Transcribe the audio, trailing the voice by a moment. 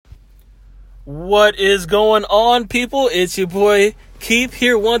What is going on, people? It's your boy Keith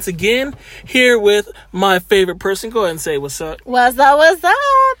here once again, here with my favorite person. Go ahead and say what's up. What's up, what's up?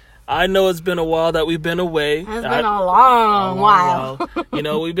 I know it's been a while that we've been away. It's been a long while. You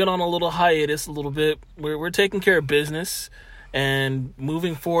know, we've been on a little hiatus a little bit. We're taking care of business and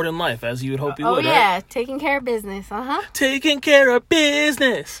moving forward in life, as you would hope you would. Yeah, right? Taking care of business, Taking care of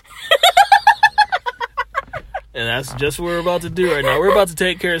business. And that's just what we're about to do right now. We're about to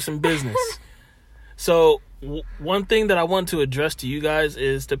take care of some business. So, one thing that I want to address to you guys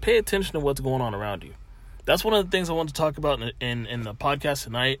is to pay attention to what's going on around you. That's one of the things I want to talk about in the podcast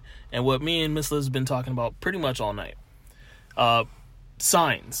tonight, and what me and Miss Liz have been talking about pretty much all night.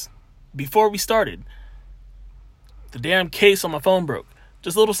 Signs. Before we started, the damn case on my phone broke.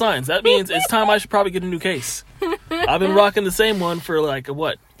 Just little signs. That means it's time I should probably get a new case. I've been rocking the same one for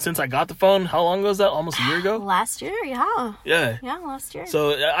since I got the phone. How long ago was that? Almost a year ago? Last year, yeah. Yeah. Yeah, last year.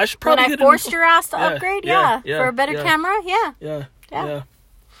 So I should probably When I forced your ass to upgrade, yeah, for a better camera, yeah.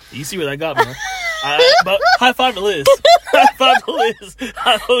 You see where that got me, huh? But high five to Liz. High five to Liz.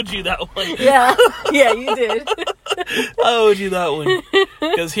 I owed you that one. Yeah, you did. I owed you that one.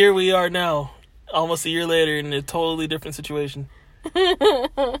 Because here we are now, almost a year later, in a totally different situation.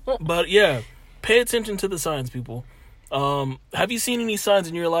 But yeah, pay attention to the signs, people. Have you seen any signs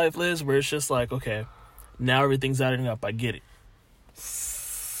in your life, Liz, where it's just like, okay, now everything's adding up, I get it?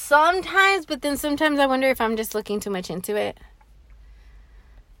 Sometimes, but then sometimes I wonder if I'm just looking too much into it.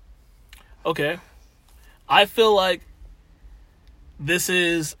 Okay. I feel like this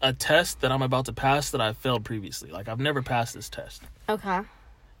is a test that I'm about to pass that I failed previously. Like, I've never passed this test. Okay.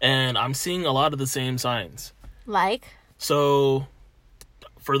 And I'm seeing a lot of the same signs. Like? So,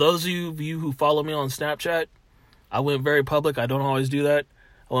 for those of you who follow me on Snapchat, I went very public. I don't always do that.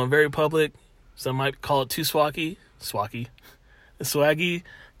 I went very public. Some might call it too swaggy. Swaggy,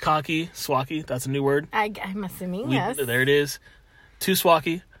 cocky, swacky. That's a new word. I'm assuming, yes. There it is. Too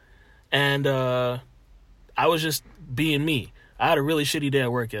swaggy. And I was just being me. I had a really shitty day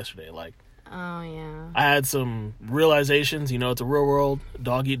at work yesterday. Oh, yeah. I had some realizations. You know, it's a real world,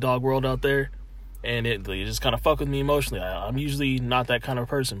 dog-eat-dog world out there. And it just kind of fucked with me emotionally. I'm usually not that kind of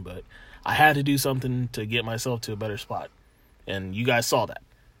person, but I had to do something to get myself to a better spot. And you guys saw that.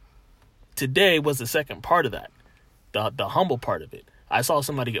 Today was the second part of that. The humble part of it. I saw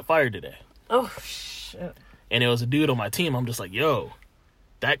somebody get fired today. Oh, shit. And it was a dude on my team. I'm just like, yo,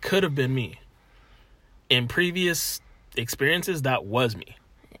 that could have been me. In previous experiences, that was me.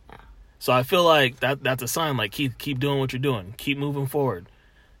 Yeah. So I feel like that's a sign, like, keep doing what you're doing. Keep moving forward.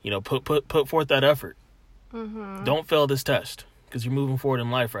 You know, put forth that effort. Mm-hmm. Don't fail this test, because you're moving forward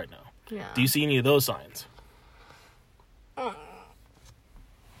in life right now. Yeah. Do you see any of those signs? No,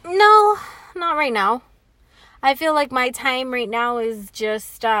 not right now. I feel like my time right now is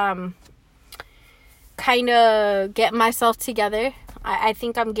just kind of getting myself together. I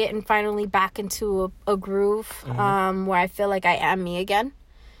think I'm getting finally back into a groove where I feel like I am me again.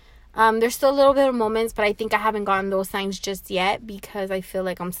 There's still a little bit of moments, but I think I haven't gotten those signs just yet because I feel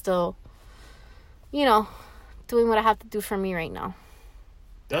like I'm still, doing what I have to do for me right now.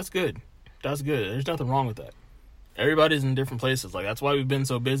 That's good. There's nothing wrong with that. Everybody's in different places. Like, that's why we've been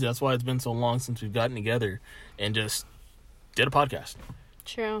so busy. That's why it's been so long since we've gotten together and just did a podcast.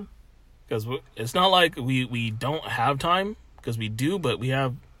 True. Because it's not like we don't have time, because we do, but we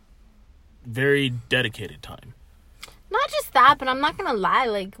have very dedicated time. Not just that, but I'm not going to lie.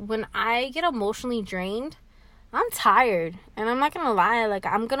 Like, when I get emotionally drained, I'm tired. And I'm not going to lie. Like,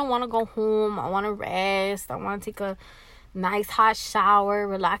 I'm going to want to go home. I want to rest. I want to take a nice hot shower,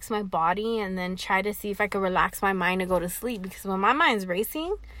 relax my body, and then try to see if I could relax my mind and go to sleep. Because when my mind's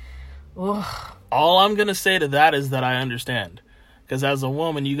racing, ugh. All I'm going to say to that is that I understand. Because as a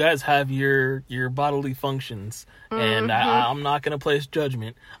woman, you guys have your bodily functions. And I'm not going to place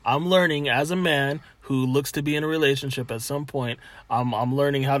judgment. I'm learning as a man who looks to be in a relationship at some point. I'm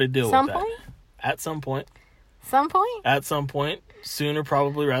learning how to deal with that. At some point. Some point? At some point. Sooner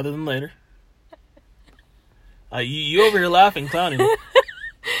probably rather than later. You over here laughing, clowning.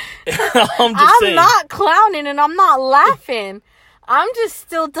 I'm saying. Not clowning and I'm not laughing. I'm just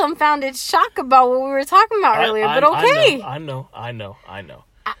still dumbfounded, shocked about what we were talking about earlier, but okay. I know. I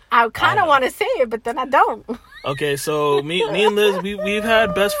kind of want to say it, but then I don't. Okay, so me and Liz, we've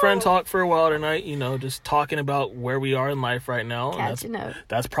had best friend talk for a while tonight, just talking about where we are in life right now. Catching up.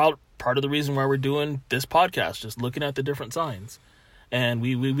 That's part of the reason why we're doing this podcast, just looking at the different signs. And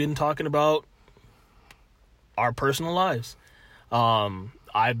we've been talking about our personal lives.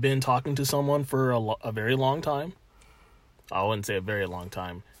 I've been talking to someone for a very long time. I wouldn't say a very long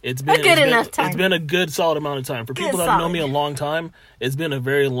time. It's been enough time. It's been a good solid amount of time. For people that know me a long time, it's been a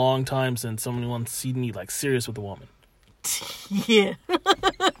very long time since someone's seen me like serious with a woman. Yeah.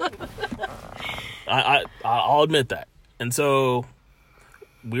 I'll admit that. And so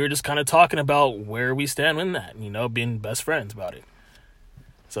we were just kind of talking about where we stand in that, you know, being best friends about it.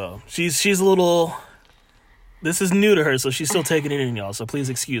 So she's a little. This is new to her, so she's still taking it in, y'all. So please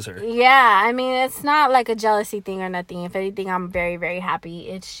excuse her. Yeah, I mean, it's not like a jealousy thing or nothing. If anything, I'm very, very happy.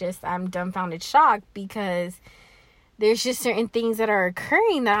 It's just I'm dumbfounded shocked because there's just certain things that are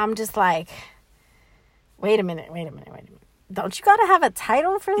occurring that I'm just like, wait a minute. Don't you gotta have a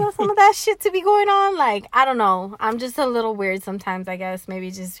title for some of that shit to be going on? Like, I don't know. I'm just a little weird sometimes, I guess.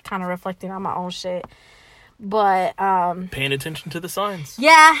 Maybe just kind of reflecting on my own shit. But paying attention to the signs.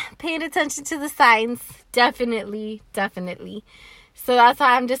 Yeah, paying attention to the signs. Definitely. So that's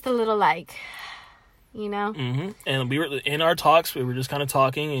why I'm just a little like, you know. Mm-hmm. And we were in our talks. We were just kind of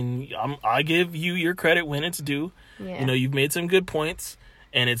talking, and I give you your credit when it's due. Yeah. You know, you've made some good points,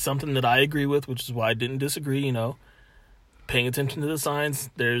 and it's something that I agree with, which is why I didn't disagree. You know, paying attention to the signs.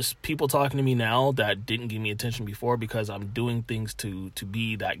 There's people talking to me now that didn't give me attention before because I'm doing things to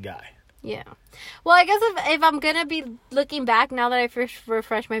be that guy. Yeah. Well, I guess if I'm going to be looking back now that I first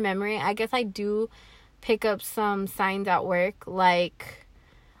refresh my memory, I guess I do pick up some signs at work, like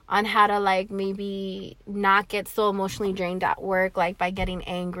on how to like maybe not get so emotionally drained at work, like by getting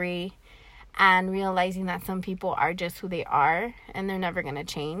angry and realizing that some people are just who they are and they're never going to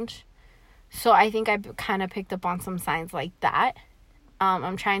change. So I think I kind of picked up on some signs like that.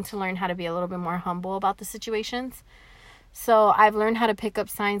 I'm trying to learn how to be a little bit more humble about the situations. So I've learned how to pick up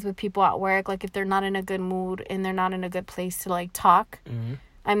signs with people at work. Like if they're not in a good mood and they're not in a good place to like talk,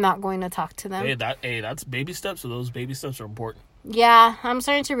 I'm not going to talk to them. That's baby steps. So those baby steps are important. Yeah, I'm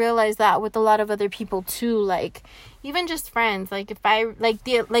starting to realize that with a lot of other people too. Like even just friends. Like if I like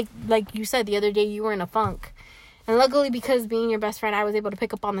you said the other day, you were in a funk. And luckily, because being your best friend, I was able to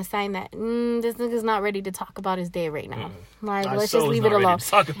pick up on the sign that this nigga's not ready to talk about his day right now. Like, let's just leave it alone.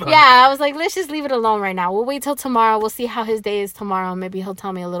 I was like, let's just leave it alone right now. We'll wait till tomorrow. We'll see how his day is tomorrow. Maybe he'll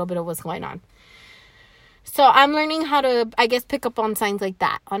tell me a little bit of what's going on. So I'm learning how to, I guess, pick up on signs like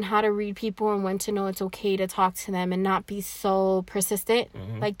that, on how to read people and when to know it's okay to talk to them and not be so persistent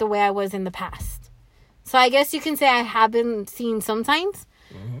like the way I was in the past. So I guess you can say I have been seeing some signs.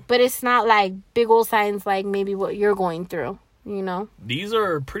 But it's not like big old signs like maybe what you're going through, you know? These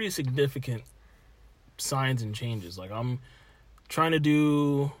are pretty significant signs and changes. Like I'm trying to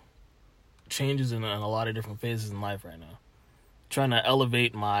do changes in a lot of different phases in life right now. Trying to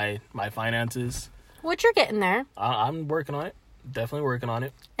elevate my finances. What you're getting there. I'm working on it. Definitely working on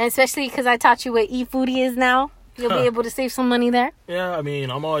it. And especially because I taught you what eFoodie is now. You'll be able to save some money there. Yeah, I mean,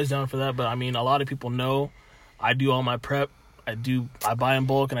 I'm always down for that. But I mean, a lot of people know I do all my prep. I buy in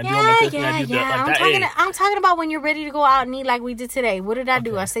bulk and I do all my cooking. I do that, like I'm talking about when you're ready to go out and eat like we did today. What did I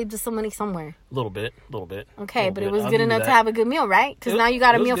do? I saved us some money somewhere. A little bit. Okay, but it was good enough to have a good meal, right? Because now you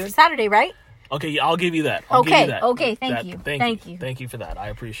got a meal for Saturday, right? Okay, I'll give you that. Okay, thank you. Thank you for that. I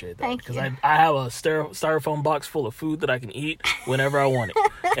appreciate that. Because I have a styrofoam box full of food that I can eat whenever I want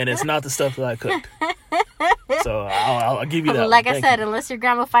it. And it's not the stuff that I cooked. So I'll give you that. Like I said, unless your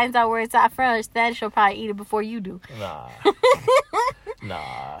grandma finds out where it's at first, then she'll probably eat it before you do. Nah.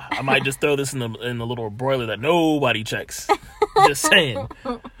 I might just throw this in the little broiler that nobody checks. Just saying.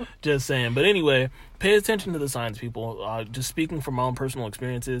 But anyway, pay attention to the signs, people. Just speaking from my own personal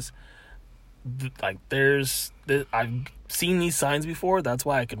experiences, like I've seen these signs before. That's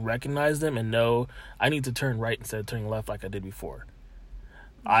why I can recognize them and know I need to turn right instead of turning left like I did before.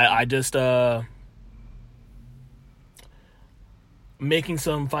 I just making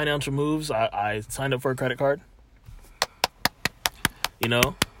some financial moves. I signed up for a credit card. You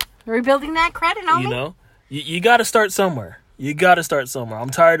know, rebuilding that credit on me. You know, you got to start somewhere. I'm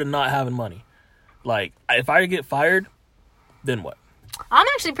tired of not having money. Like, if I get fired, then what? I'm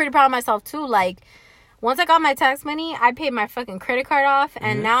actually pretty proud of myself too. Like, once I got my tax money, I paid my fucking credit card off,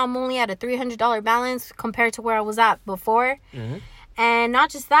 and now I'm only at a $300 balance compared to where I was at before. And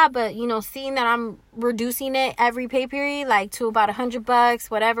not just that, but you know, seeing that I'm reducing it every pay period, like to about $100,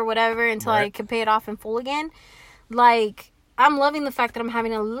 whatever, until I can pay it off in full again. Like, I'm loving the fact that I'm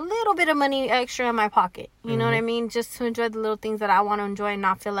having a little bit of money extra in my pocket. You know what I mean? Just to enjoy the little things that I want to enjoy and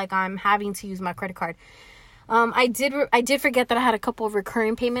not feel like I'm having to use my credit card. I did forget that I had a couple of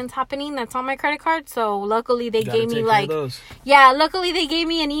recurring payments happening that's on my credit card. So luckily they gave me luckily they gave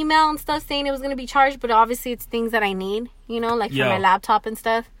me an email and stuff saying it was going to be charged. But obviously it's things that I need, you know, like for my laptop and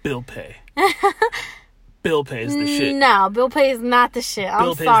stuff. Bill pay. Bill pay is the shit. No, bill pay is not the shit.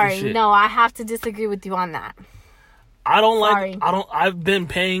 I'm sorry. No, I have to disagree with you on that. I've been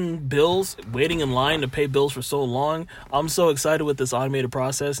paying bills, waiting in line to pay bills for so long. I'm so excited with this automated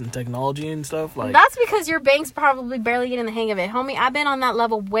process and technology and stuff. Like, that's because your bank's probably barely getting the hang of it. Homie, I've been on that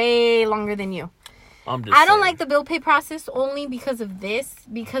level way longer than you. I don't like the bill pay process only because of this.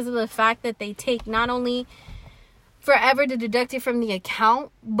 Because of the fact that they take not only forever to deduct it from the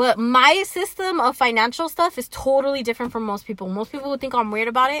account, but my system of financial stuff is totally different from most people. Most people would think I'm weird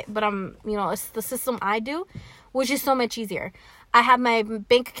about it, but it's the system I do, which is so much easier. I have my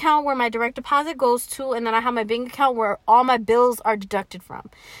bank account where my direct deposit goes to, and then I have my bank account where all my bills are deducted from.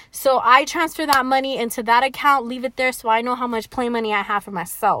 So I transfer that money into that account, leave it there so I know how much play money I have for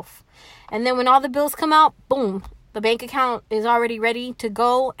myself. And then when all the bills come out, boom, the bank account is already ready to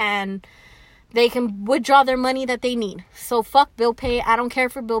go, and they can withdraw their money that they need. So fuck bill pay. I don't care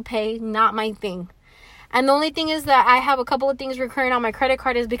for bill pay. Not my thing. And the only thing is that I have a couple of things recurring on my credit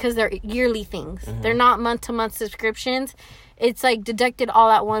card is because they're yearly things. Mm-hmm. They're not month-to-month subscriptions. It's like deducted all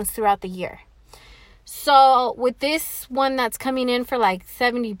at once throughout the year. So with this one that's coming in for like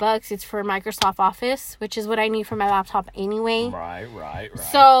 $70, it's for Microsoft Office, which is what I need for my laptop anyway. Right.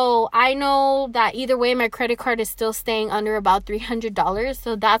 So I know that either way, my credit card is still staying under about $300.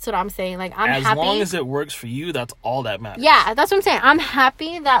 So that's what I'm saying. Like, I'm happy. As long as it works for you, that's all that matters. Yeah, that's what I'm saying. I'm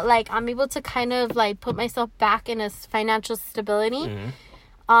happy that like I'm able to kind of like put myself back in a financial stability.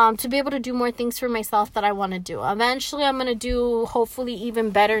 Mm-hmm. To be able to do more things for myself that I want to do. Eventually, I'm going to do hopefully even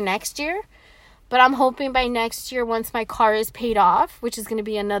better next year. But I'm hoping by next year, once my car is paid off, which is going to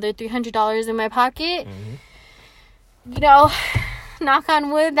be another $300 in my pocket, mm-hmm. Knock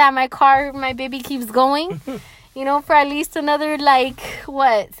on wood that my baby keeps going, for at least another,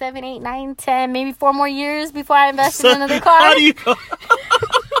 7, 8, 9, 10, maybe 4 more years before I invest in another car. How do you go?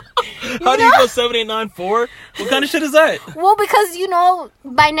 How do you go 7, 8, 9, 4? What kind of shit is that? Well, because,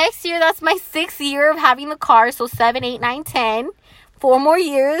 by next year, that's my 6th year of having the car. So 7, 8, 9, 10. 4 more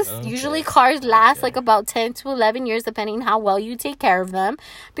years. Okay. Usually cars last about 10 to 11 years, depending how well you take care of them,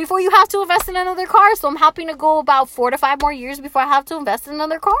 before you have to invest in another car. So I'm hoping to go about 4 to 5 more years before I have to invest in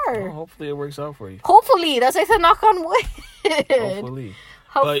another car. Well, hopefully it works out for you. Hopefully. That's why I said knock on wood. Hopefully.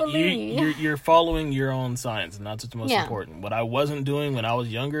 But you're following your own signs, and that's what's most important. What I wasn't doing when I was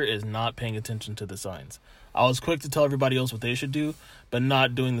younger is not paying attention to the signs. I was quick to tell everybody else what they should do, but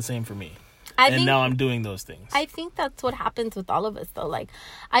not doing the same for me. Now I'm doing those things. I think that's what happens with all of us, though. Like,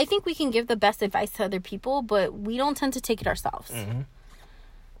 I think we can give the best advice to other people, but we don't tend to take it ourselves. Mm-hmm.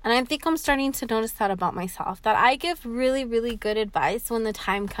 And I think I'm starting to notice that about myself, that I give really, really good advice when the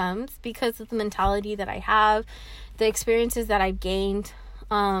time comes because of the mentality that I have, the experiences that I've gained.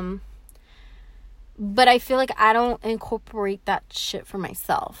 But I feel like I don't incorporate that shit for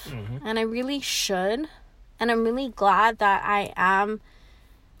myself. Mm-hmm. And I really should. And I'm really glad that I am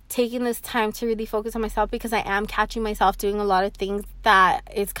taking this time to really focus on myself, because I am catching myself doing a lot of things that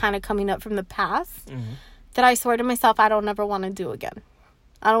is kind of coming up from the past, mm-hmm. that I swear to myself I don't ever want to do again.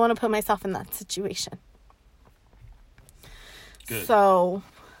 I don't want to put myself in that situation. Good. So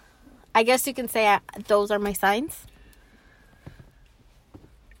I guess you can say those are my signs.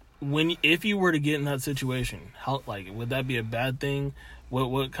 If you were to get in that situation, how would that be a bad thing?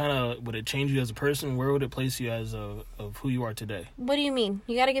 What kind of would it change you as a person? Where would it place you as of who you are today? What do you mean?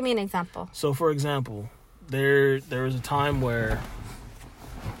 You got to give me an example. So, for example, there was a time where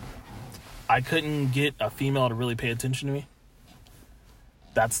I couldn't get a female to really pay attention to me.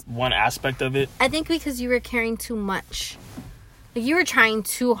 That's one aspect of it. I think because you were caring too much. Like, you were trying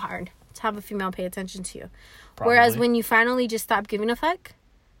too hard to have a female pay attention to you. Probably. Whereas when you finally just stop giving a fuck,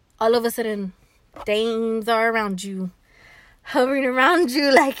 all of a sudden, dames are around you. Hovering around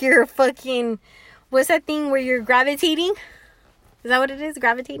you like you're fucking... What's that thing where you're gravitating? Is that what it is?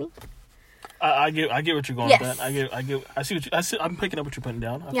 Gravitating? I get what you're going with that. I see what you... I'm picking up what you're putting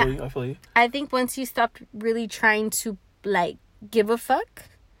down. I feel you. I think once you stopped really trying to, give a fuck,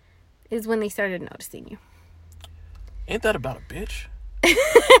 is when they started noticing you. Ain't that about a bitch?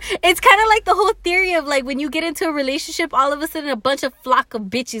 It's kind of like the whole theory of, when you get into a relationship, all of a sudden a bunch of flock of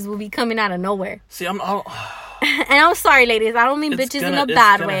bitches will be coming out of nowhere. See, And I'm sorry, ladies. I don't mean bitches in a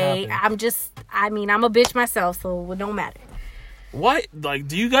bad way. Happen. I'm a bitch myself, so it don't matter. What?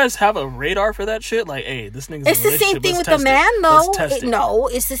 Do you guys have a radar for that shit? Hey, this nigga's It's the same thing with the man, though. No,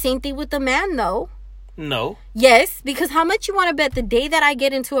 it's the same thing with the man, though. No. Yes, because how much you want to bet the day that I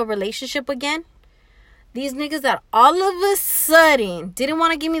get into a relationship again, these niggas that all of a sudden didn't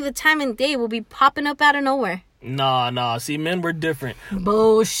want to give me the time and day will be popping up out of nowhere. Nah. See, men, we're different.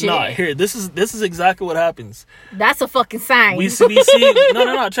 Bullshit. Nah, here, this is exactly what happens. That's a fucking sign. We see.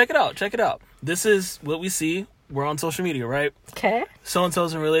 No. Check it out. This is what we see. We're on social media, right? Okay. So and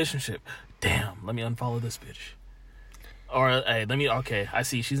so's in a relationship. Damn. Let me unfollow this bitch. Or, hey, okay, I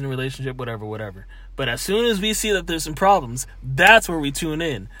see she's in a relationship, whatever. But as soon as we see that there's some problems, that's where we tune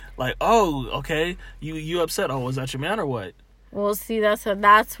in. Like, oh, okay, you upset. Oh, was that your man or what? Well, see,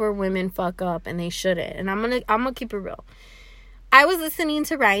 that's where women fuck up, and they shouldn't. And I'm gonna keep it real. I was listening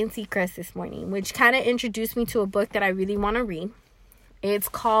to Ryan Seacrest this morning, which kind of introduced me to a book that I really want to read. It's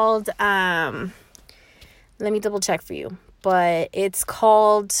called, let me double check for you. But it's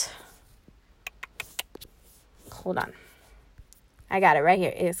called, hold on. I got it right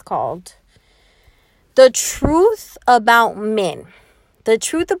here. It's called The Truth About Men. The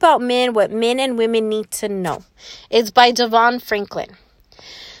Truth About Men, What Men and Women Need to Know. It's by Devon Franklin.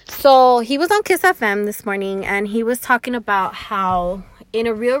 So he was on Kiss FM this morning, and he was talking about how in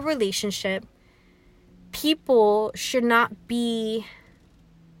a real relationship, people should not be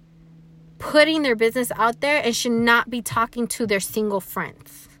putting their business out there and should not be talking to their single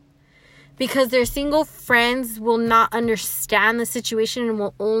friends. Because their single friends will not understand the situation and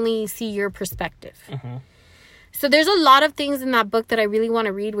will only see your perspective. Mm-hmm. So there's a lot of things in that book that I really want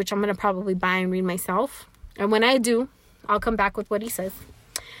to read, which I'm going to probably buy and read myself. And when I do, I'll come back with what he says.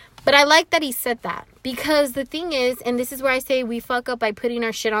 But I like that he said that. Because the thing is, and this is where I say we fuck up by putting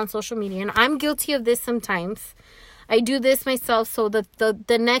our shit on social media. And I'm guilty of this sometimes. I do this myself. So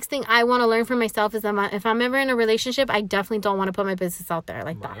the next thing I want to learn for myself is if I'm ever in a relationship, I definitely don't want to put my business out there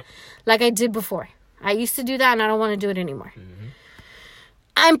like that. Like I did before. I used to do that and I don't want to do it anymore. Mm-hmm.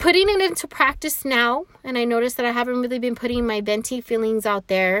 I'm putting it into practice now. And I noticed that I haven't really been putting my venti feelings out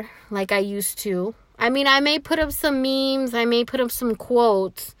there like I used to. I mean, I may put up some memes. I may put up some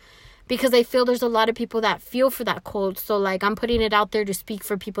quotes. Because I feel there's a lot of people that feel for that quote. So, like, I'm putting it out there to speak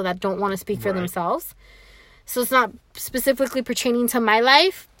for people that don't want to speak for themselves. So, it's not specifically pertaining to my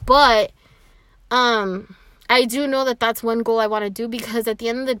life. But I do know that that's one goal I want to do. Because at the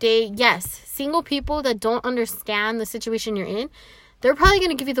end of the day, yes, single people that don't understand the situation you're in, they're probably going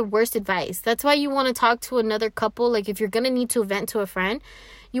to give you the worst advice. That's why you want to talk to another couple. Like, if you're going to need to vent to a friend,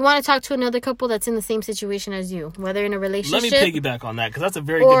 you want to talk to another couple that's in the same situation as you, whether in a relationship. Let me piggyback on that because that's a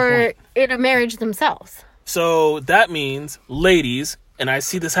very good point. Or in a marriage themselves. So that means, ladies, and I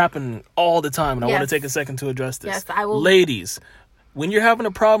see this happen all the time, and I want to take a second to address this. Yes, I will. Ladies, when you're having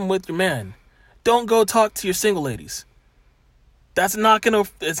a problem with your man, don't go talk to your single ladies. It's not gonna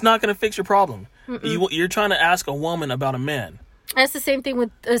fix your problem. You're trying to ask a woman about a man. That's the same thing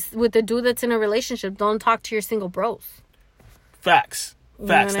with the dude that's in a relationship. Don't talk to your single bros. Facts.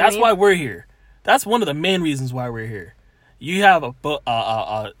 That's why we're here. That's one of the main reasons why we're here. You have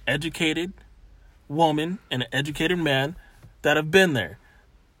a educated woman and an educated man that have been there.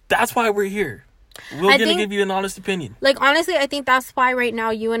 That's why we're here. We're going to give you an honest opinion. Like, honestly, I think that's why right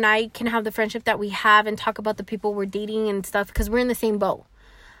now you and I can have the friendship that we have and talk about the people we're dating and stuff, because we're in the same boat.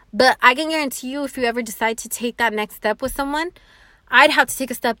 But I can guarantee you, if you ever decide to take that next step with someone, I'd have to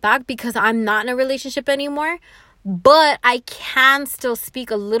take a step back because I'm not in a relationship anymore. But I can still speak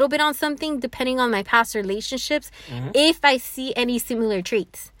a little bit on something depending on my past relationships if I see any similar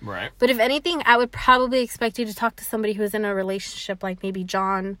traits. Right. But if anything, I would probably expect you to talk to somebody who's in a relationship like maybe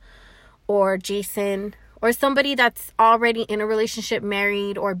John or Jason or somebody that's already in a relationship,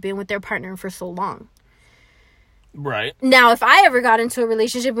 married, or been with their partner for so long. Right. Now, if I ever got into a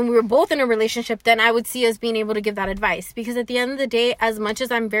relationship and we were both in a relationship, then I would see us being able to give that advice. Because at the end of the day, as much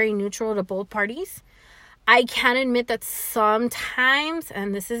as I'm very neutral to both parties, I can admit that sometimes,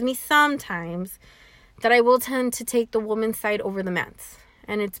 and this is me sometimes, that I will tend to take the woman's side over the man's.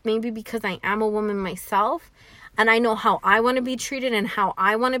 And it's maybe because I am a woman myself, and I know how I want to be treated and how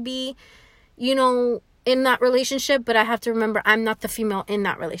I want to be, in that relationship. But I have to remember I'm not the female in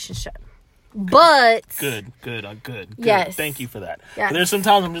that relationship. But Good. Yes. Thank you for that. Yes. There's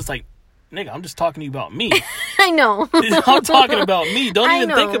sometimes I'm just like, nigga, I'm just talking to you about me. I know. I'm talking about me. Don't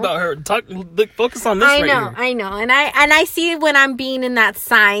even think about her. Focus on this right here. I know. And I see when I'm being in that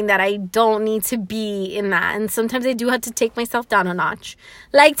sign that I don't need to be in that. And sometimes I do have to take myself down a notch.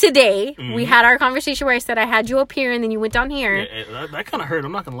 Like today, we had our conversation where I said I had you up here and then you went down here. Yeah, that kind of hurt.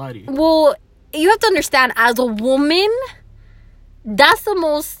 I'm not going to lie to you. Well, you have to understand, as a woman, that's the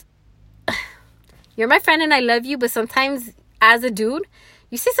most... You're my friend and I love you, but sometimes as a dude,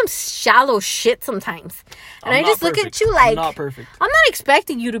 you say some shallow shit sometimes. And I just look at you like... I'm not perfect. I'm not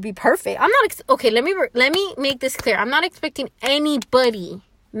expecting you to be perfect. I'm not... Okay, let me make this clear. I'm not expecting anybody,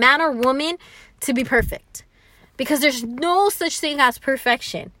 man or woman, to be perfect. Because there's no such thing as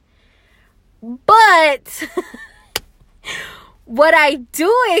perfection. But... what I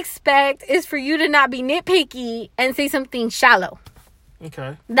do expect is for you to not be nitpicky and say something shallow.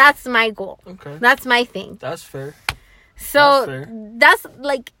 Okay. That's my goal. Okay. That's my thing. That's fair. So that's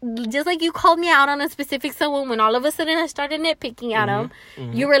like, just like you called me out on a specific someone when all of a sudden I started nitpicking at him.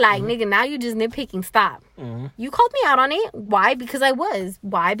 You were like, nigga, now you just nitpicking. Stop. You called me out on it. Why? Because I was.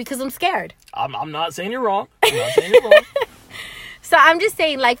 Why? Because I'm scared. I'm not saying you're wrong. I'm not saying you're wrong. So I'm just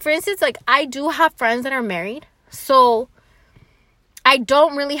saying, like, for instance, like, I do have friends that are married. So I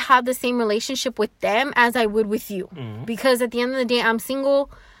don't really have the same relationship with them as I would with you. Because at the end of the day, I'm single.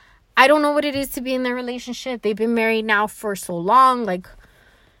 I don't know what it is to be in their relationship. They've been married now for so long. Like,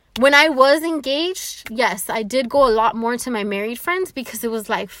 when I was engaged, yes, I did go a lot more to my married friends because it was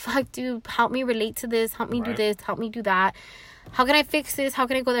like, fuck, dude, help me relate to this. Help me do this. Help me do that. How can I fix this? How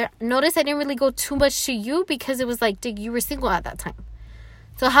can I go there? Notice I didn't really go too much to you because it was like, dig, you were single at that time.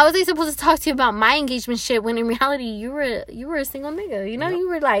 So how was I supposed to talk to you about my engagement shit when in reality you were a single nigga? You know, you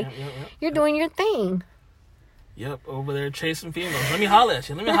were like, you're doing your thing. Yep, over there chasing females. Let me holler at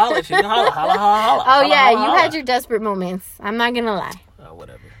you. Let me holler at you. Let me holla, holla, holla, holla. Oh, holla, yeah, holla, you holla. had your desperate moments. I'm not going to lie.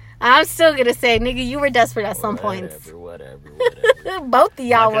 Whatever. I'm still going to say, nigga, you were desperate at some points. Whatever. Both of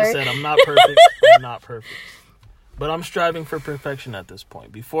y'all like were. I said, I'm not perfect. I'm not perfect. But I'm striving for perfection at this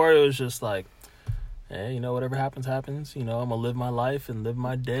point. Before, it was just like, hey, you know, whatever happens, happens. You know, I'm going to live my life and live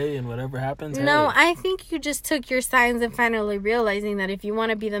my day, and whatever happens, No, hey. I think you just took your signs and finally realizing that if you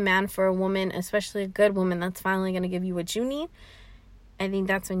want to be the man for a woman, especially a good woman that's finally going to give you what you need, I think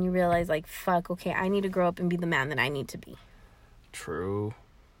that's when you realize, like, fuck, okay, I need to grow up and be the man that I need to be. True.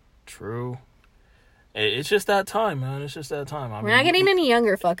 It's just that time, man. It's just that time. We're not getting any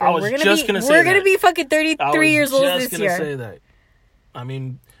younger, fucker. I was just going to say that. We're going to be fucking 33 years old this year. I was just going to say that. I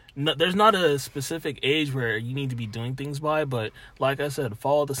mean, no, there's not a specific age where you need to be doing things by, but like I said,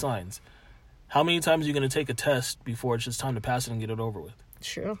 follow the signs. How many times are you going to take a test before it's just time to pass it and get it over with?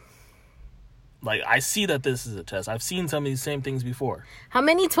 True. Like, I see that this is a test. I've seen some of these same things before. How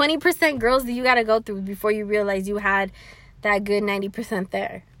many 20% girls do you got to go through before you realize you had that good 90%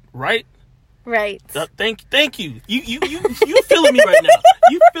 there? Right? Right. Thank you. You feeling me right now.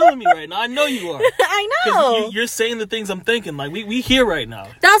 You feeling me right now. I know you are. I know. You're saying the things I'm thinking. Like, we hear right now.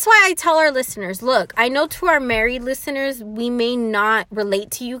 That's why I tell our listeners, look, I know to our married listeners, we may not relate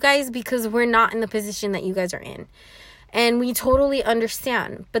to you guys because we're not in the position that you guys are in. And we totally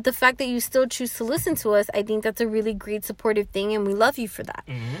understand. But the fact that you still choose to listen to us, I think that's a really great supportive thing. And we love you for that.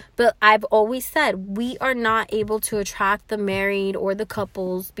 But I've always said we are not able to attract the married or the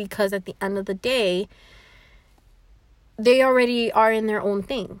couples because at the end of the day, they already are in their own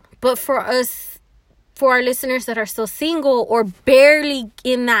thing. But for us, for our listeners that are still single or barely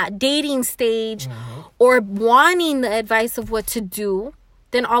in that dating stage or wanting the advice of what to do,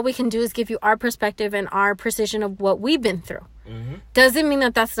 then all we can do is give you our perspective and our precision of what we've been through. Doesn't mean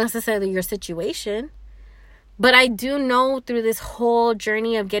that that's necessarily your situation. But I do know through this whole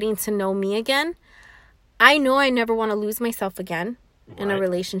journey of getting to know me again, I know I never want to lose myself again in a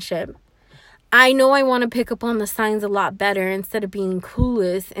relationship. I know I want to pick up on the signs a lot better instead of being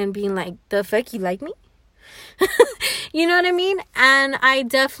clueless and being like, the fuck, you like me? You know what I mean? And I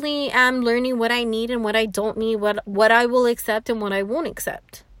definitely am learning what I need and what I don't need, what I will accept and what I won't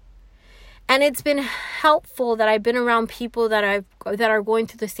accept. And it's been helpful that I've been around people that are going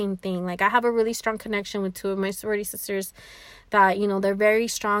through the same thing. Like, I have a really strong connection with two of my sorority sisters that, you know, they're very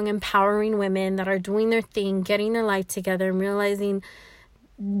strong, empowering women that are doing their thing, getting their life together and realizing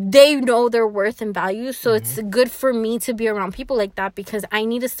they know their worth and value. So it's good for me to be around people like that because I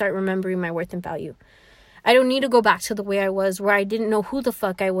need to start remembering my worth and value. I don't need to go back to the way I was where I didn't know who the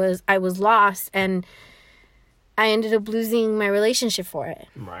fuck I was. I was lost and I ended up losing my relationship for it.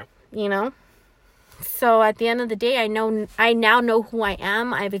 Right. You know? So at the end of the day, I now know who I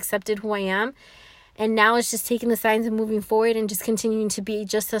am. I've accepted who I am. And now it's just taking the signs and moving forward and just continuing to be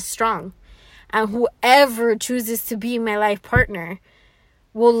just as strong. And whoever chooses to be my life partner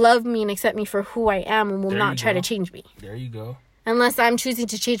will love me and accept me for who I am and will not try to change me. There you go. Unless I'm choosing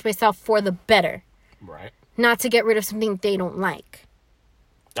to change myself for the better. Right. Not to get rid of something they don't like.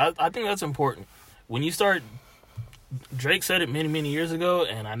 I think that's important. When you start, Drake said it many, many years ago,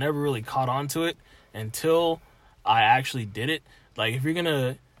 and I never really caught on to it until I actually did it. Like, if you're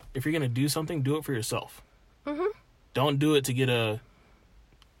gonna do something, do it for yourself. Don't do it to get a,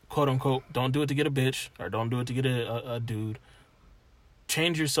 quote unquote, don't do it to get a bitch, or don't do it to get a dude.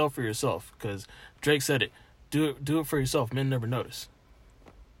 Change yourself for yourself, because Drake said it. Do it for yourself. Men never notice.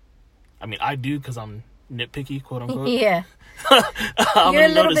 I mean, I do because I'm nitpicky, quote unquote. Yeah. You're a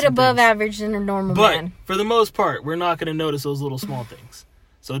little bit above average than a normal man. But for the most part, we're not going to notice those little small things.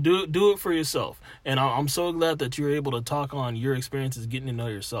 So do it for yourself. And I'm so glad that you're able to talk on your experiences getting to know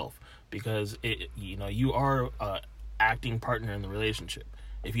yourself, because you are an acting partner in the relationship.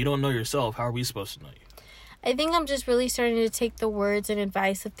 If you don't know yourself, how are we supposed to know you? I think I'm just really starting to take the words and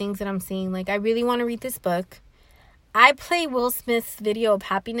advice of things that I'm seeing. Like, I really want to read this book. I play Will Smith's video of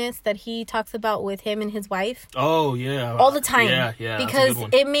happiness that he talks about with him and his wife. Oh, yeah. All the time. Yeah. Because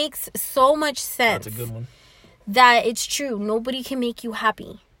it makes so much sense. That's a good one. That it's true. Nobody can make you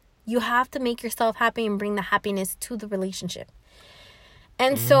happy. You have to make yourself happy and bring the happiness to the relationship.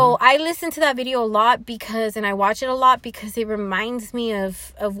 And so I listen to that video a lot and I watch it a lot because it reminds me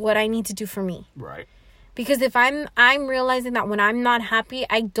of what I need to do for me. Right. Because if I'm realizing that when I'm not happy,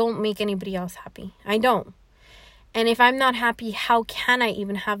 I don't make anybody else happy. I don't. And if I'm not happy, how can I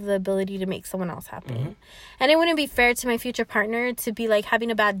even have the ability to make someone else happy? Mm-hmm. And it wouldn't be fair to my future partner to be like having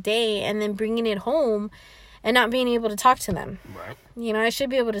a bad day and then bringing it home and not being able to talk to them. Right. You know, I should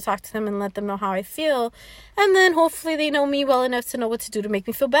be able to talk to them and let them know how I feel. And then hopefully they know me well enough to know what to do to make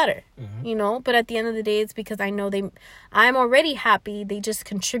me feel better. Mm-hmm. You know, but at the end of the day, it's because I know I'm already happy. They just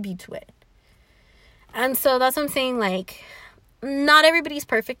contribute to it. And so that's what I'm saying, like, not everybody's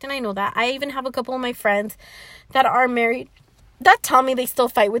perfect, and I know that. I even have a couple of my friends that are married that tell me they still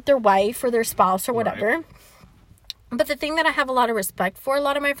fight with their wife or their spouse or whatever. Right. But the thing that I have a lot of respect for, a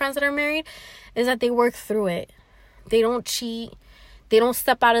lot of my friends that are married, is that they work through it. They don't cheat. They don't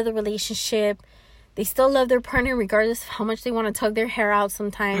step out of the relationship. They still love their partner regardless of how much they want to tug their hair out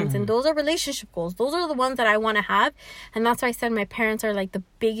sometimes. Mm-hmm. And those are relationship goals. Those are the ones that I want to have. And that's why I said my parents are like the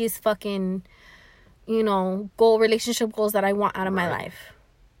biggest fucking, you know, relationship goals that I want out of my life.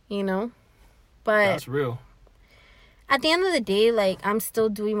 You know? But that's real. At the end of the day, like, I'm still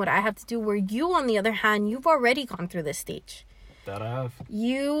doing what I have to do. Where you, on the other hand, you've already gone through this stage. That I have.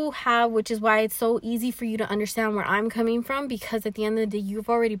 You have, which is why it's so easy for you to understand where I'm coming from. Because at the end of the day, you've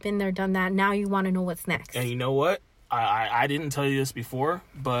already been there, done that. Now you want to know what's next. And you know what? I didn't tell you this before,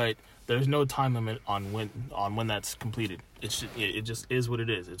 but there's no time limit on when that's completed. It just is what it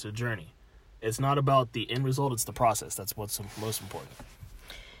is. It's a journey. It's not about the end result. It's the process. That's what's most important.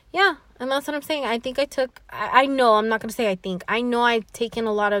 Yeah, and that's what I'm saying. I think I know, I'm not going to say I think. I know I've taken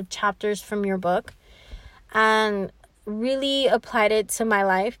a lot of chapters from your book and really applied it to my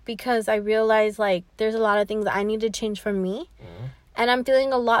life because I realized, like, there's a lot of things that I need to change for me. Mm-hmm. And I'm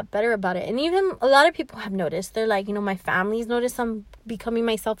feeling a lot better about it. And even a lot of people have noticed. They're like, you know, my family's noticed I'm becoming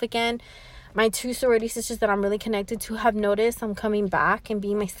myself again. My 2 sorority sisters that I'm really connected to have noticed I'm coming back and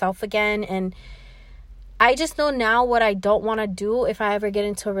being myself again. And I just know now what I don't want to do if I ever get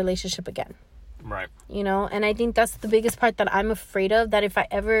into a relationship again. Right. You know, and I think that's the biggest part that I'm afraid of, that if I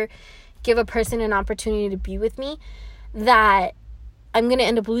ever give a person an opportunity to be with me, that I'm going to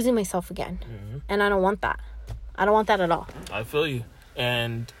end up losing myself again. Mm-hmm. And I don't want that. I don't want that at all. I feel you.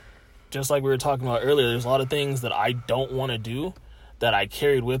 And just like we were talking about earlier, there's a lot of things that I don't want to do that I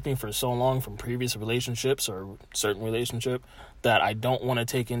carried with me for so long from previous relationships or certain relationship that I don't want to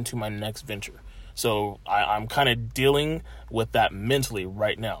take into my next venture. So I'm kind of dealing with that mentally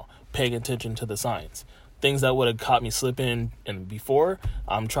right now, paying attention to the signs. Things that would have caught me slipping in before,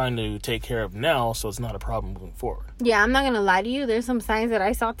 I'm trying to take care of now so it's not a problem moving forward. Yeah, I'm not going to lie to you. There's some signs that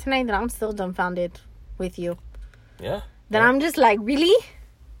I saw tonight that I'm still dumbfounded with you. Yeah. That I'm just like, really?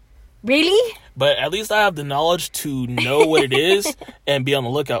 Really? But at least I have the knowledge to know what it is and be on the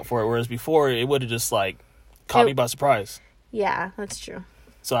lookout for it. Whereas before, it would have just, like, caught me by surprise. Yeah, that's true.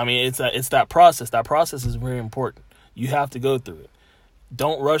 So, I mean, it's that process. That process is very important. You have to go through it.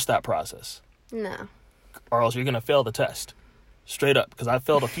 Don't rush that process. No. Or else you're going to fail the test. Straight up. Because I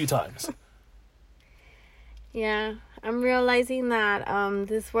failed a few times. Yeah. I'm realizing that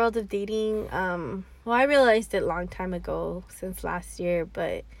this world of dating, well, I realized it a long time ago, since last year,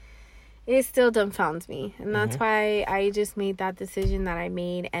 but it still dumbfounds me. And that's why I just made that decision that I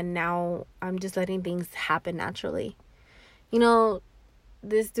made, and now I'm just letting things happen naturally. You know,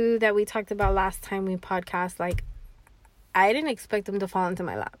 this dude that we talked about last time we podcast, like, I didn't expect him to fall into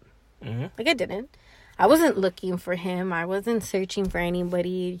my lap. Mm-hmm. Like, I didn't. I wasn't looking for him. I wasn't searching for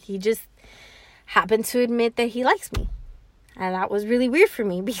anybody. He just happened to admit that he likes me. And that was really weird for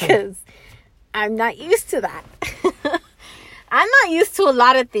me because I'm not used to that. I'm not used to a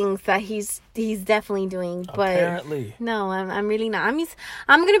lot of things that he's definitely doing. But apparently. No, I'm really not. I'm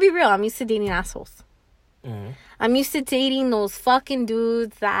going to be real. I'm used to dating assholes. Mm-hmm. I'm used to dating those fucking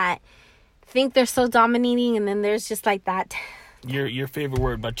dudes that think they're so dominating, and then there's just like that. Your favorite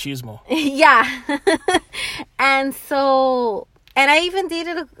word, machismo. Yeah. And so, and I even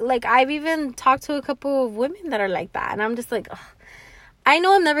dated, I've even talked to a couple of women that are like that. And I'm just like, ugh. I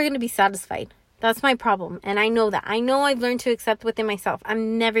know I'm never going to be satisfied. That's my problem. And I know that. I know I've learned to accept within myself.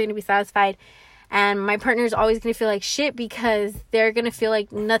 I'm never going to be satisfied. And my partner is always going to feel like shit because they're going to feel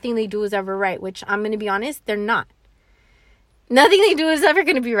like nothing they do is ever right. Which, I'm going to be honest, they're not. Nothing they do is ever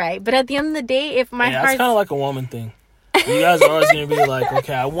going to be right. But at the end of the day, if my heart... That's kind of like a woman thing. You guys are always going to be like,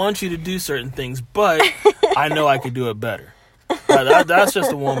 okay, I want you to do certain things, but I know I could do it better. That's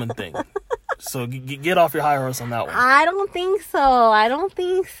just a woman thing. So get off your high horse on that one. I don't think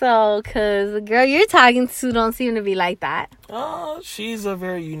so. Because the girl you're talking to don't seem to be like that. Oh, she's a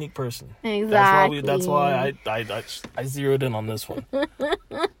very unique person. Exactly. That's why I zeroed in on this one.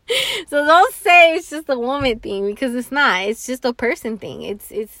 So don't say it's just a woman thing, because it's not. It's just a person thing.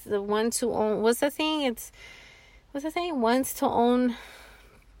 It's the one to own. What's that saying? What's that saying? One's to own.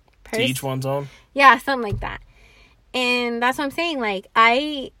 To each one's own? Yeah, something like that. And that's what I'm saying. Like,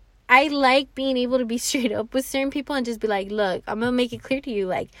 I like being able to be straight up with certain people and just be like, look, I'm going to make it clear to you.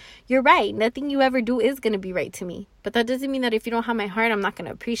 Like, you're right. Nothing you ever do is going to be right to me. But that doesn't mean that if you don't have my heart, I'm not going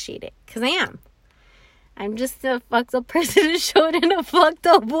to appreciate it. Because I am. I'm just a fucked up person who showed in a fucked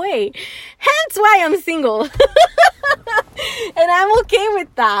up way. Hence why I'm single. And I'm okay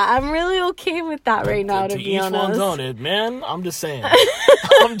with that. I'm really okay with that right now, to be honest. To each one's own, man. I'm just saying. Men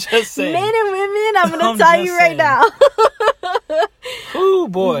and women, I'm going to tell you right now. Ooh,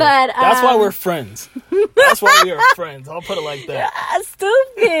 boy. But, that's why we're friends. That's why we are friends. I'll put it like that.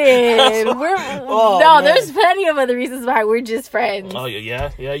 Stupid. Man. There's plenty of other reasons why we're just friends. Oh,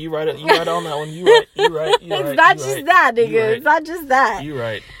 yeah. You right on that one. You right. It's not just that, nigga. It's not just that. You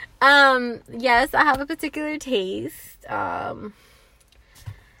right. Yes, I have a particular taste. I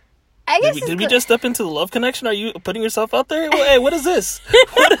guess did we just step into the love connection? Are you putting yourself out there? Hey, what is this?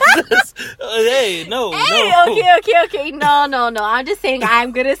 What is this? Hey, no. Okay. No. I'm just saying,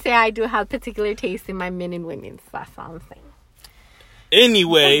 I'm going to say I do have particular taste in my men and women. So that's all I'm saying.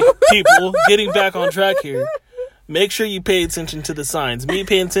 Anyway, people, getting back on track here. Make sure you pay attention to the signs. Me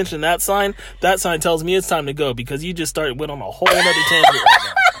paying attention to that sign tells me it's time to go, because you just went on a whole other tangent right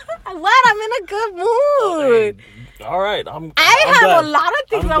now. What? I'm in a good mood. Hey, all right. I have glad. a lot of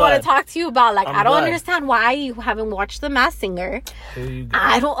things I want to talk to you about. Like, I don't glad. understand why you haven't watched The Masked Singer.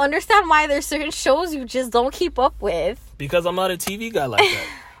 I don't understand why there's certain shows you just don't keep up with. Because I'm not a TV guy like that.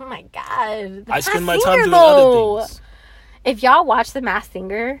 Oh my God. I spend my time doing other things. If y'all watch The Masked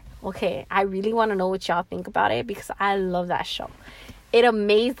Singer, okay, I really want to know what y'all think about it, because I love that show. It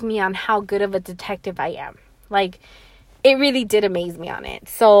amazed me on how good of a detective I am. Like, it really did amaze me on it.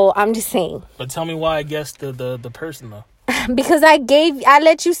 So I'm just saying. But tell me why I guessed the person though. Because I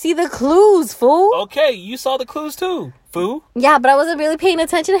let you see the clues, fool. Okay, you saw the clues too, fool. Yeah, but I wasn't really paying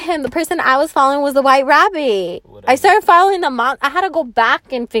attention to him. The person I was following was the White Rabbit. Whatever. I started following them. I had to go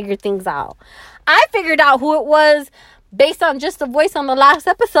back and figure things out. I figured out who it was based on just the voice on the last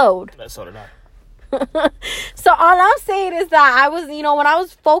episode. So did I. So all I'm saying is that I was, when I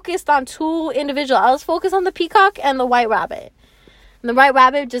was focused on two individuals, I was focused on the peacock and the White Rabbit. And the White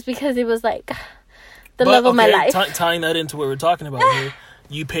Rabbit, just because it was like the love of my life. Tying that into what we're talking about here,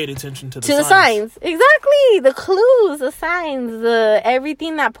 you paid attention to the signs. Exactly. The clues, the signs,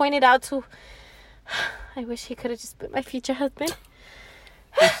 everything that pointed out to... I wish he could have just been my future husband.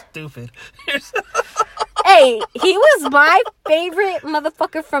 You're stupid. Hey, he was my favorite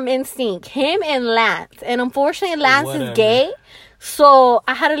motherfucker from NSYNC. Him and Lance. And unfortunately, Lance is gay. So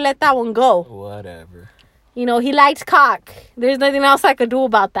I had to let that one go. Whatever. He liked cock. There's nothing else I could do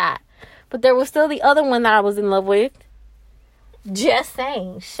about that. But there was still the other one that I was in love with. Just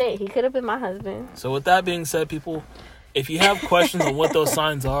saying. Shit, he could have been my husband. So with that being said, people, if you have questions on what those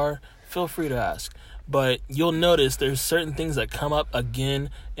signs are, feel free to ask. But you'll notice there's certain things that come up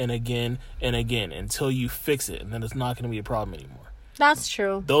again and again and again until you fix it. And then it's not going to be a problem anymore. That's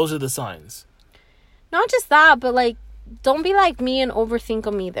true. Those are the signs. Not just that, but like, don't be like me and overthink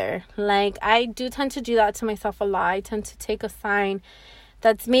them either. Like, I do tend to do that to myself a lot. I tend to take a sign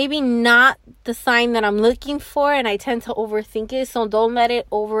that's maybe not the sign that I'm looking for, and I tend to overthink it. So don't let it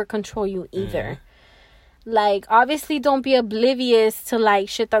over control you either. Like, obviously don't be oblivious to like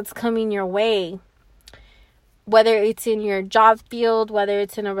shit that's coming your way. Whether it's in your job field, whether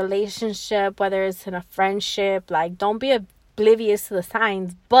it's in a relationship, whether it's in a friendship, like, don't be oblivious to the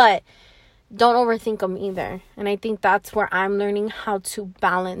signs, but don't overthink them either. And I think that's where I'm learning how to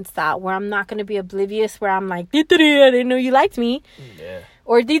balance that, where I'm not going to be oblivious, where I'm like, I didn't know you liked me. Yeah.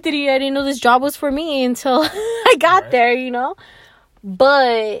 Or I didn't know this job was for me until I got there,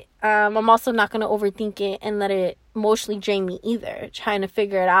 But I'm also not going to overthink it and let it emotionally drain me either. Trying to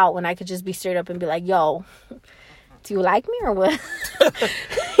figure it out when I could just be straight up and be like, yo, do you like me or what?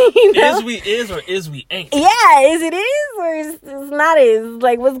 Is we or is we ain't? Yeah, is it is or is not is?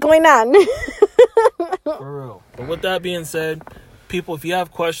 Like, what's going on? For real. But with that being said, people, if you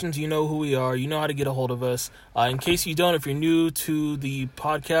have questions, you know who we are. You know how to get a hold of us. In case you don't, if you're new to the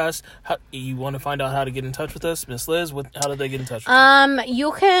podcast, you want to find out how to get in touch with us, Miss Liz, how do they get in touch with you?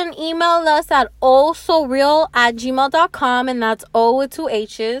 You can email us at ohsoreal@gmail.com, and that's O with 2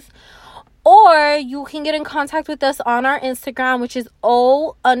 H's. Or you can get in contact with us on our Instagram, which is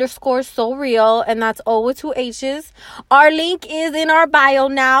O_so_real, and that's O with 2 H's. Our link is in our bio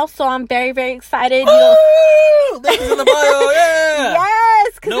now, so I'm very, very excited. Link is in the bio, yeah!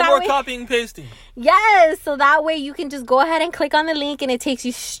 Yes! No more copying and pasting. Yes, so that way you can just go ahead and click on the link, and it takes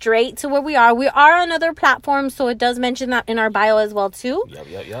you straight to where we are. We are on other platforms, so it does mention that in our bio as well, too.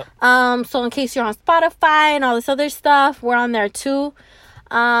 Yep. So in case you're on Spotify and all this other stuff, we're on there, too.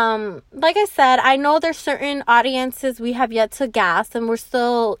 Like I said, I know there's certain audiences we have yet to gas, and we're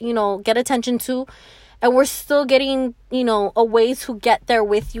still, get attention to, and we're still getting, a way to get there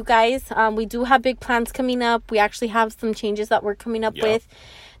with you guys. We do have big plans coming up. We actually have some changes that we're coming up with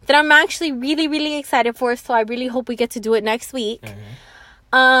that I'm actually really, really excited for. So I really hope we get to do it next week.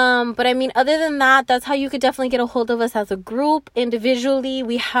 Mm-hmm. But I mean, other than that, that's how you could definitely get a hold of us as a group. Individually,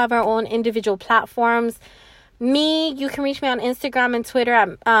 we have our own individual platforms. You can reach me on Instagram and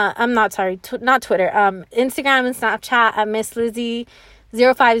Twitter. Not Twitter. Instagram and Snapchat at Miss Lizzie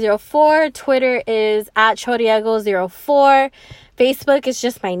 0504. Twitter is at Choriego04. Facebook is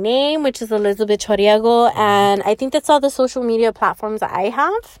just my name, which is Elizabeth Choriego. And I think that's all the social media platforms that I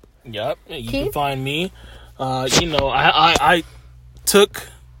have. Yep. You can find me. I took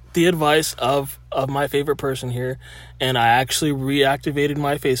the advice of my favorite person here, and I actually reactivated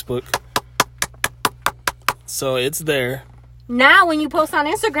my Facebook. So it's there. Now when you post on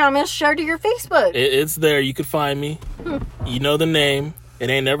Instagram, it's shared to your Facebook. It's there. You can find me. You know the name. It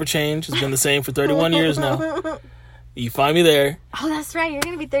ain't never changed. It's been the same for 31 years now. You find me there. Oh, that's right. You're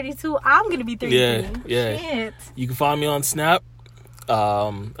going to be 32. I'm going to be 33. Yeah. Shit. You can find me on Snap.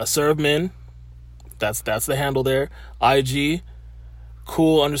 AServeMin. That's the handle there. IG.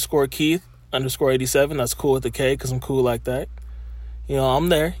 Cool_Keith_87. That's cool with the K because I'm cool like that. I'm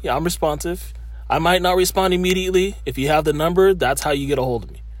there. Yeah, I'm responsive. I might not respond immediately. If you have the number, that's how you get a hold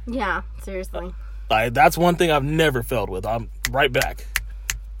of me. Yeah, seriously. That's one thing I've never failed with. I'm right back.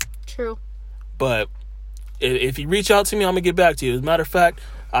 True. But if you reach out to me, I'm going to get back to you. As a matter of fact,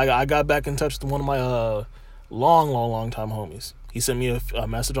 I got back in touch with one of my long time homies. He sent me a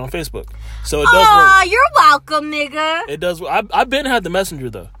message on Facebook. So it does work. Aw, you're welcome, nigga. It does. I've been had the messenger,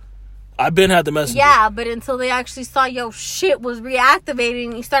 though. Yeah, but until they actually saw your shit was reactivated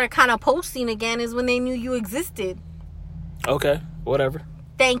and you started kind of posting again is when they knew you existed. Okay, whatever.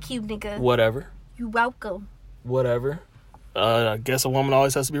 Thank you, nigga. Whatever. You welcome. Whatever. I guess a woman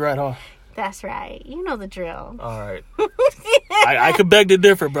always has to be right, huh? That's right. You know the drill. All right. I could beg to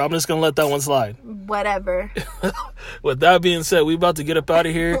differ, but I'm just going to let that one slide. Whatever. With that being said, we about to get up out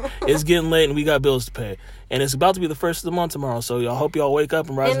of here. It's getting late and we got bills to pay. And it's about to be the first of the month tomorrow, so I hope y'all wake up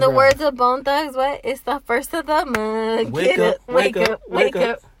and rise. In the words of Bone Thugs, what? It's the first of the month. Wake up.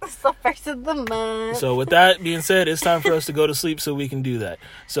 It's the first of the month. So with that being said, it's time for us to go to sleep so we can do that.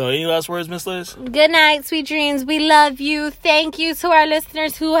 So any last words, Miss Liz? Good night, sweet dreams. We love you. Thank you to our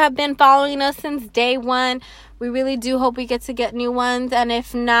listeners who have been following us since day one. We really do hope we get to get new ones. And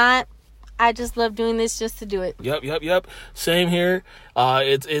if not, I just love doing this just to do it. Yep. Same here.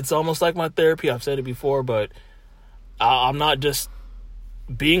 It's almost like my therapy. I've said it before, but I'm not just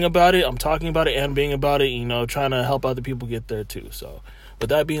being about it. I'm talking about it and being about it, trying to help other people get there too. So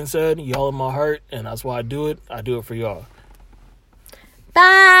with that being said, y'all in my heart, and that's why I do it. I do it for y'all.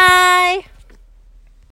 Bye.